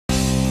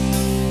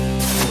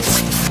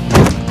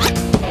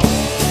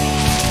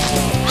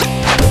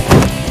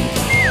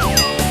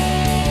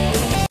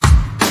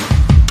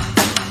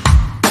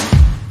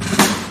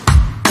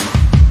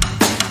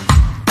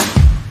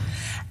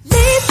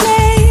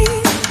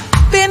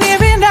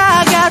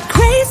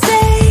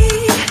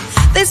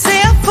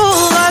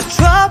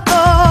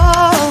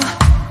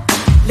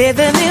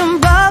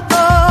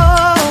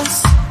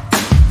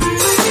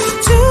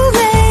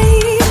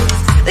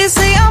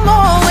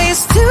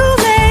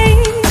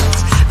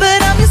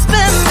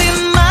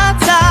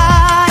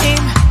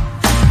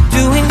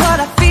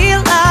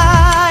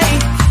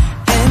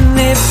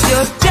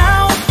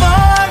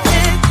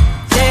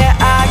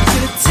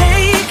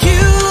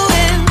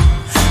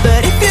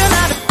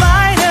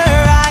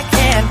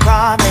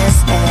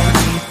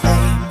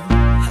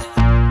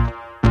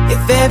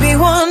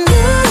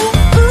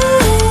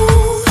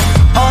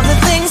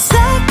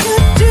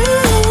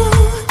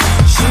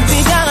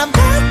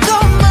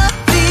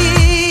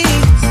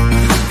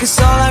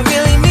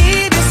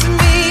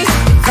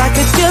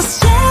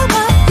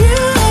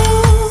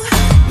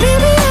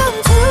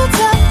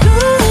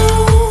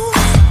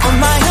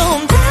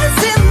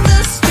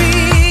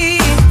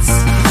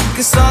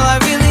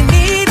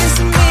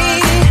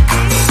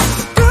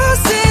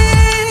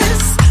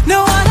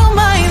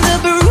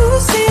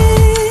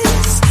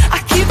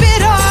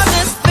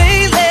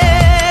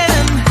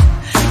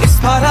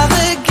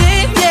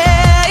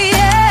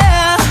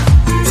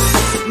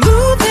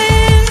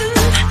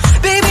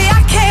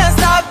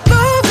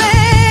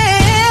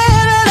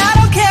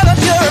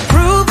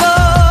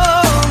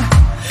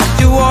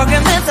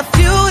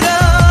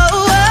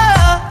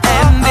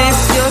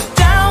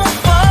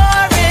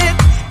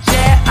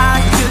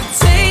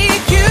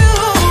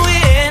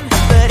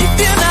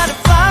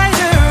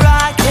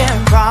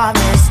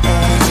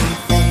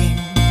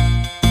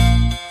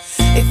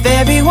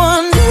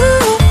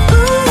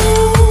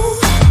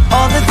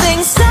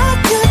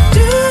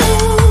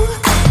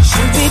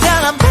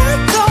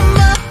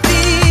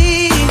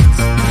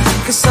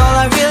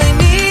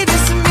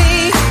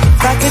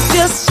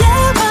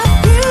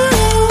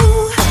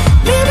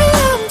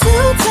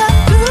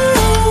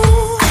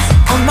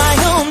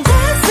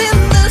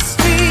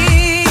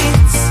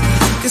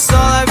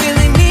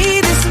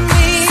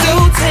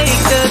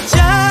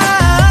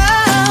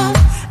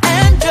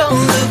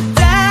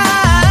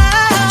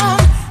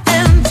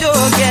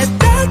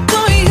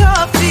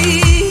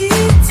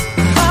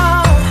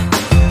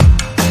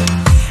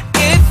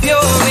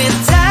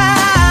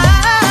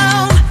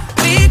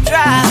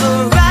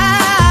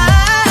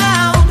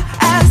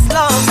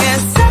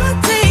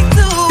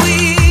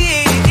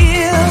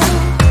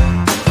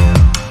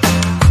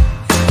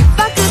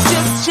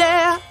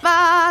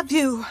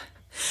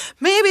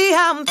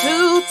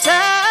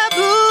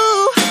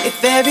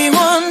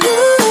everyone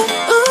knew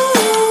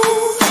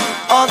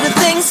all the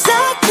things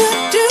I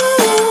could do.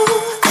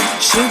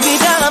 Shoot me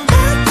down, I'm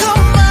back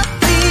on my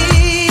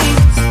feet.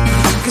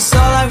 'Cause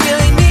all I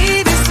really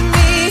need is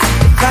me.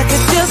 If I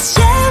could just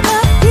share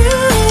my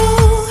view.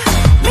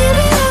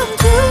 Maybe I'm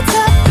too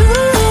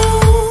taboo.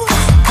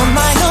 On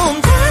my own,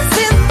 dance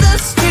in the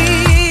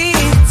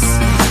streets.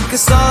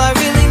 'Cause all I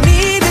really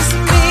need is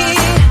me.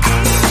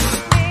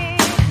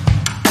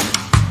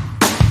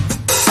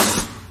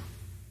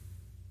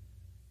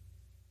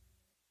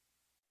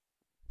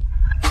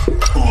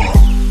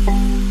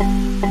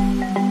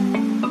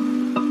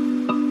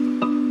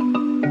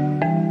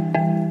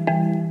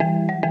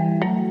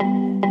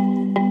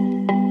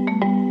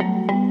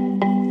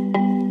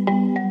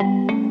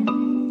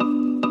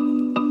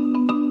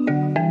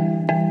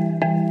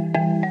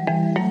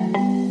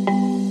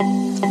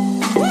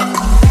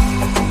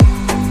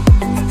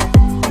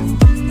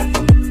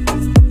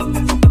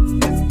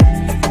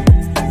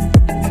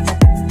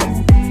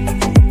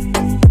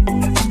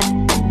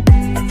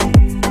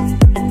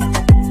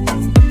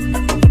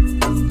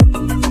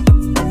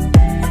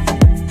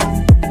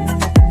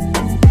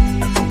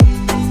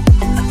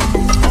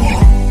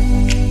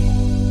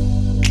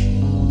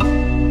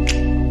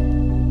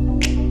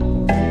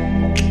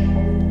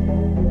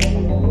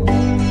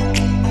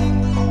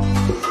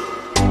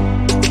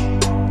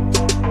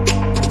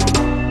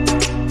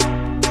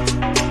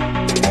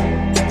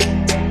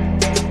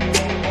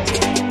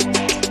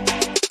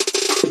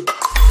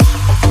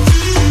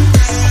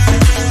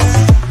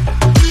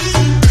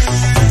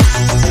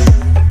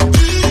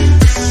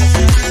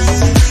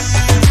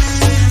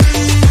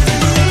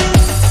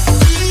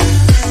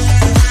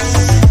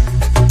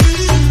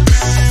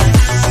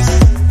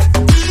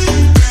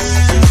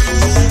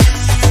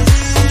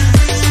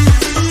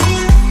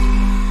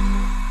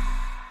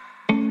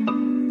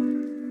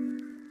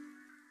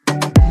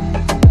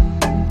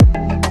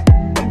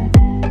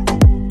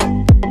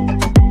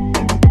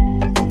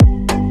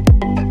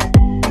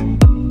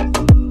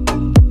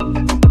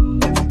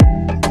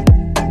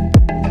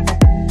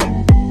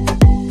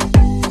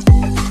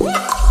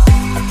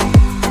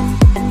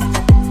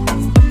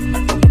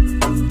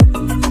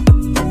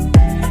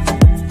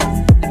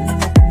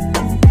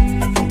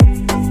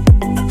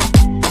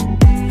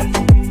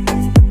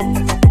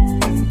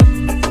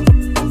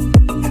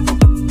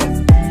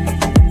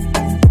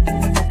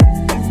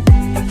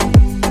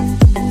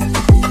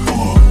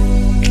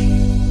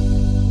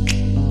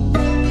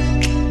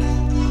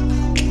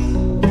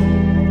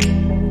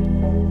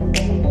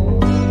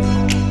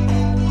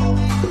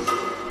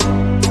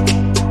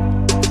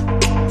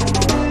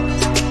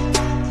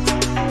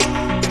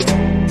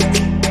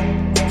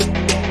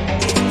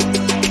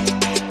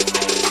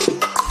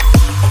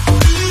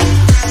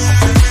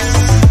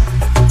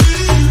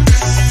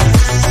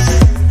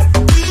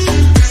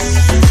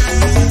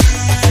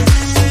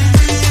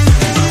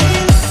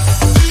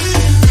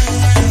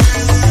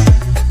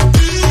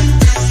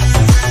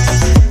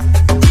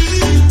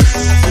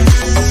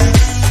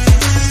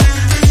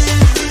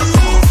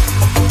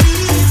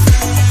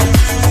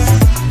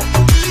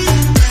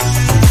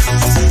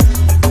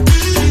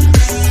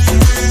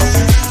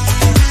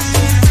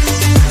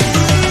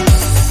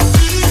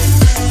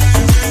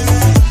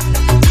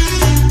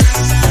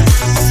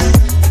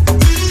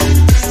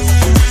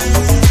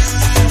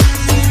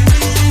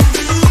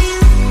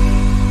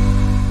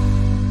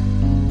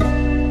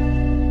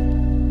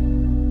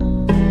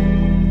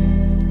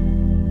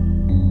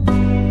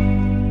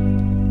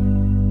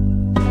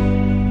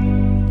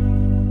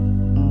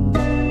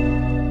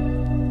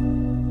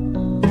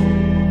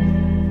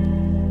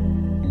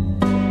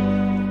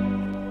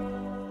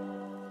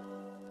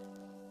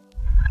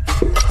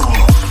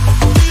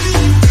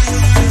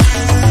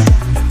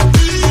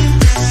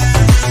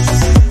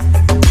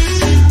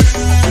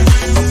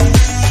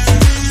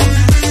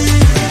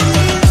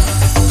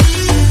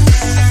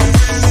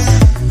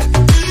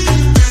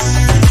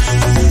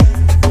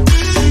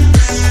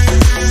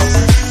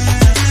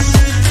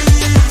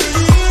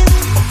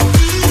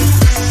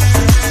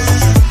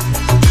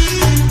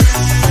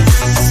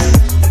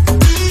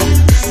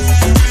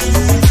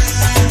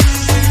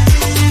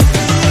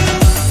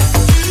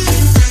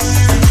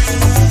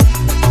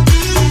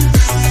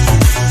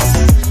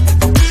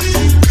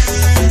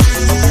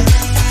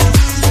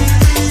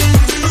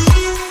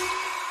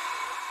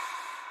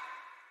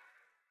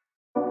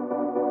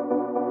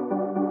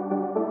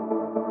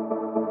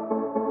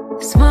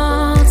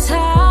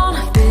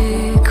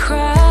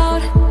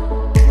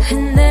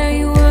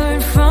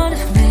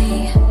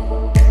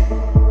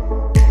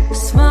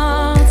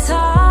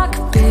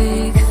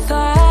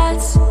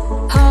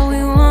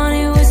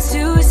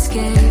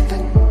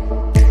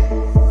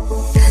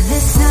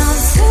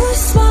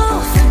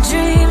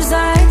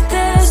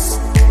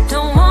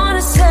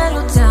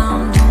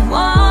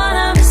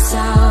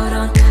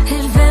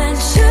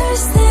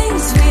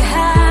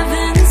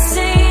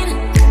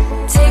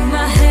 Take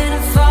my hand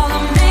and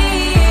follow me.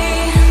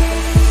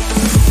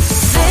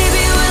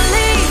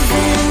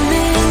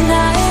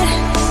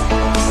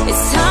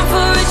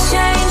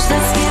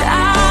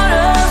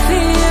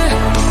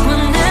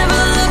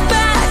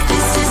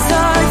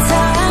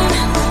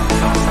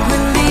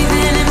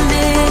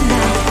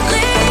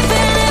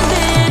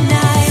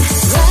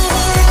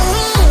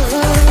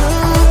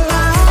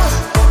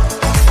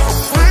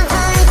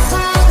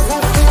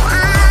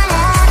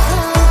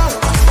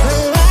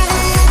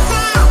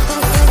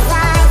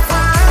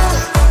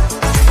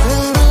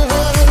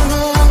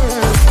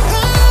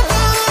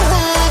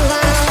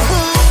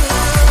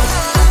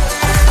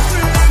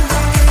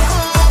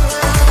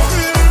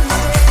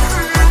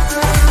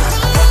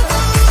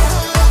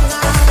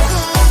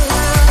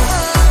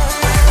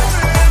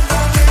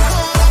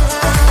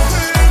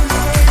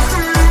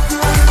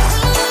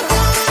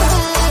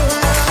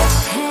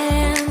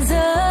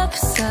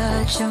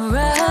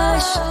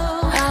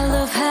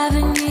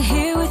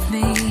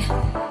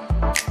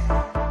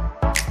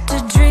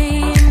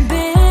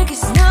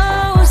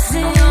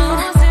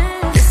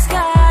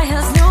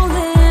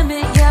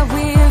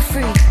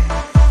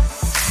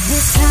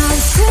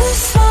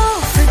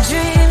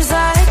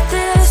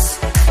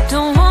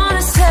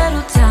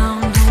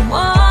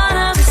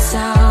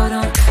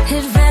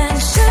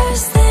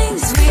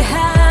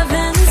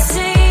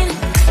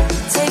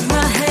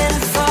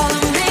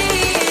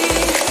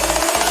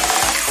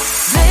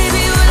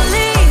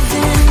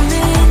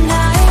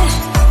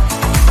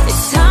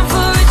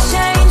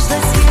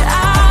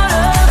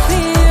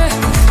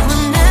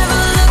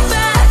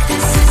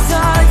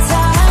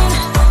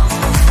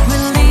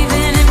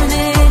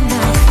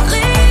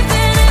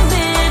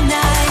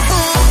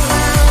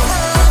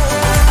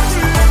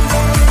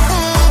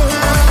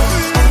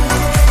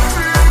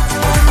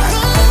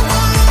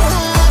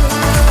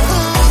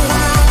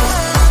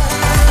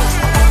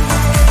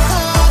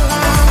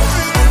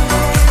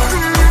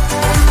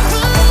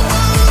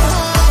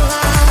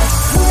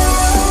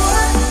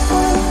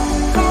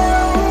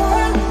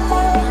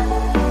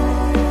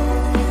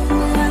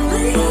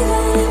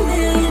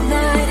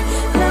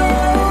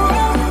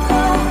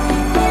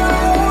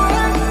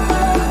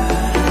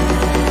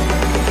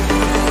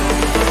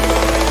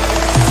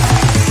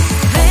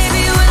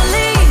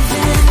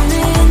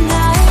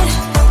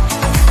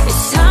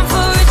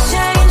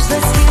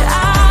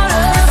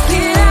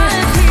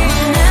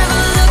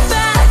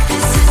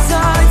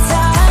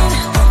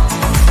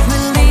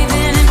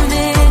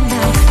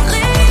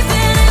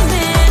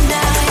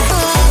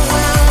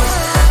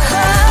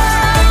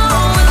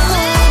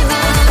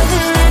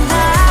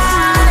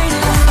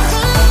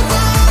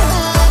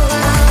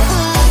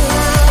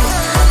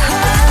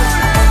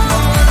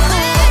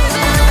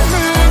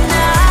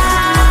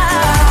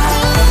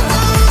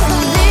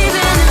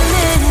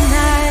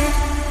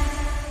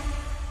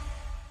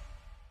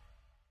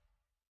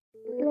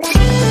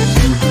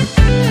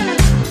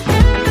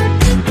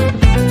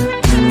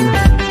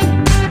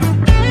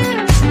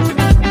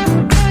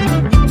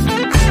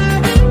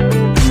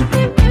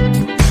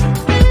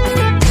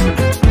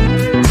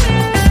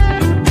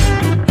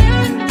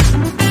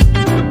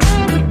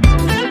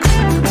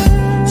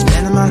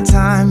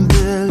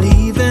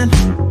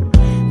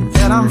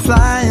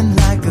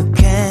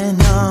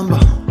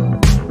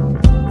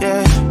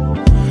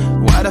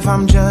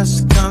 I'm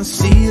just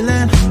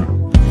concealing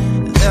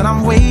that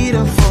I'm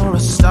waiting for a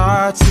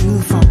star to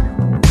fall.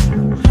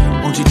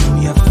 Won't you do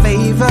me a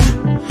favor?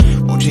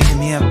 Won't you hit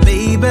me up,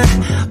 baby?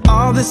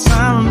 All this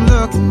time I'm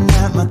looking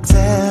at my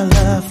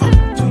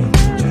telephone,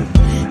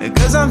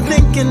 'cause I'm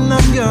thinking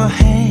of your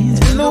hands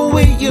and the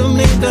way you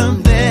make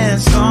them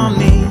dance on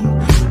me,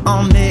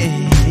 on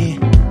me.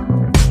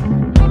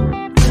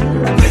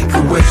 Make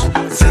a wish,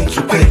 take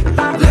your pick,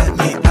 let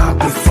me out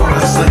before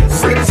I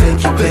slip.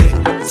 Take your pick,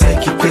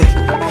 take your pick,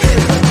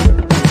 hit it.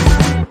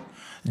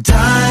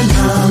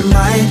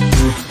 Dynamite,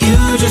 you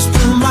just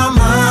blew my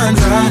mind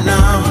right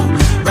now,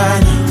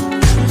 right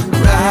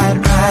now,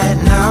 right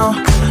now.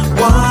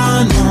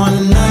 One more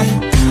night,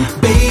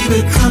 baby,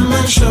 come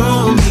and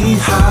show me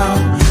how,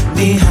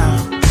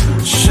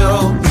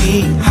 show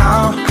me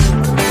how.